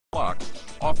block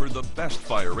offer the best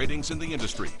fire ratings in the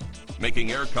industry, making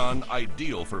Aercon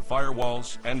ideal for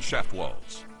firewalls and shaft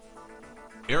walls.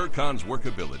 Aercon's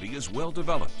workability is well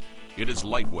developed. It is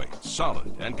lightweight,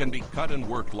 solid, and can be cut and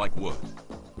worked like wood.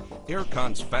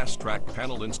 Aercon's fast-track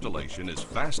panel installation is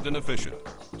fast and efficient,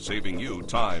 saving you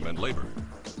time and labor.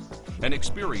 An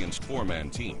experienced four-man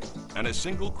team and a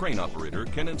single crane operator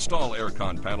can install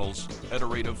Aercon panels at a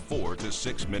rate of 4 to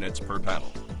 6 minutes per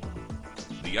panel.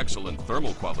 The excellent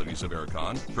thermal qualities of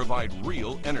Aercon provide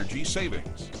real energy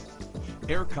savings.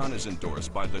 Aercon is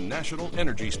endorsed by the National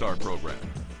Energy Star program.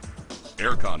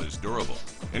 Aercon is durable,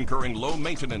 incurring low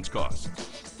maintenance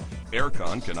costs.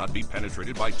 Aercon cannot be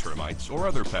penetrated by termites or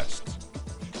other pests.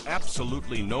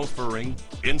 Absolutely no furring,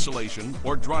 insulation,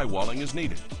 or drywalling is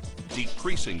needed,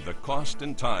 decreasing the cost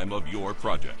and time of your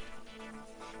project.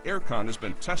 Aercon has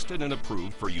been tested and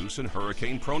approved for use in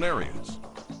hurricane-prone areas.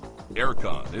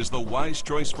 Aercon is the wise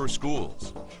choice for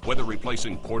schools, whether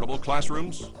replacing portable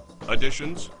classrooms,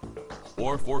 additions,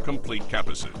 or for complete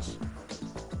campuses.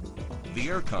 The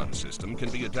Aercon system can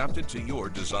be adapted to your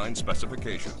design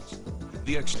specifications.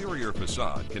 The exterior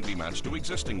facade can be matched to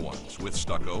existing ones with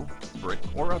stucco, brick,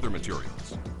 or other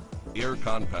materials.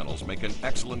 Aercon panels make an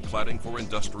excellent cladding for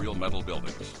industrial metal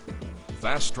buildings.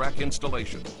 Fast-track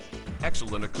installation,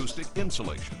 excellent acoustic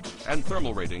insulation, and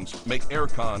thermal ratings make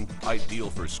Aercon ideal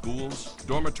for schools,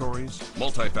 dormitories,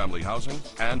 multifamily housing,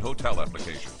 and hotel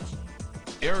applications.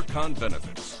 Aercon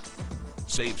benefits: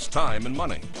 saves time and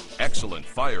money, excellent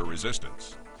fire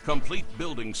resistance, complete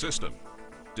building system,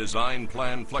 design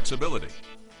plan flexibility,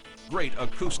 great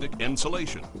acoustic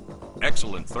insulation,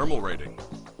 excellent thermal rating,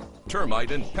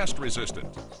 termite and pest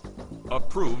resistant,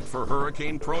 approved for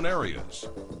hurricane-prone areas,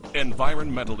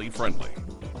 environmentally friendly.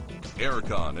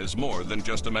 Aercon is more than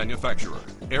just a manufacturer.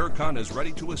 Aercon is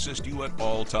ready to assist you at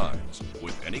all times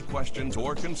with any questions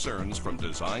or concerns from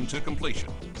design to completion,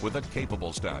 with a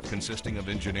capable staff consisting of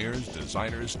engineers,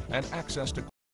 designers, and access to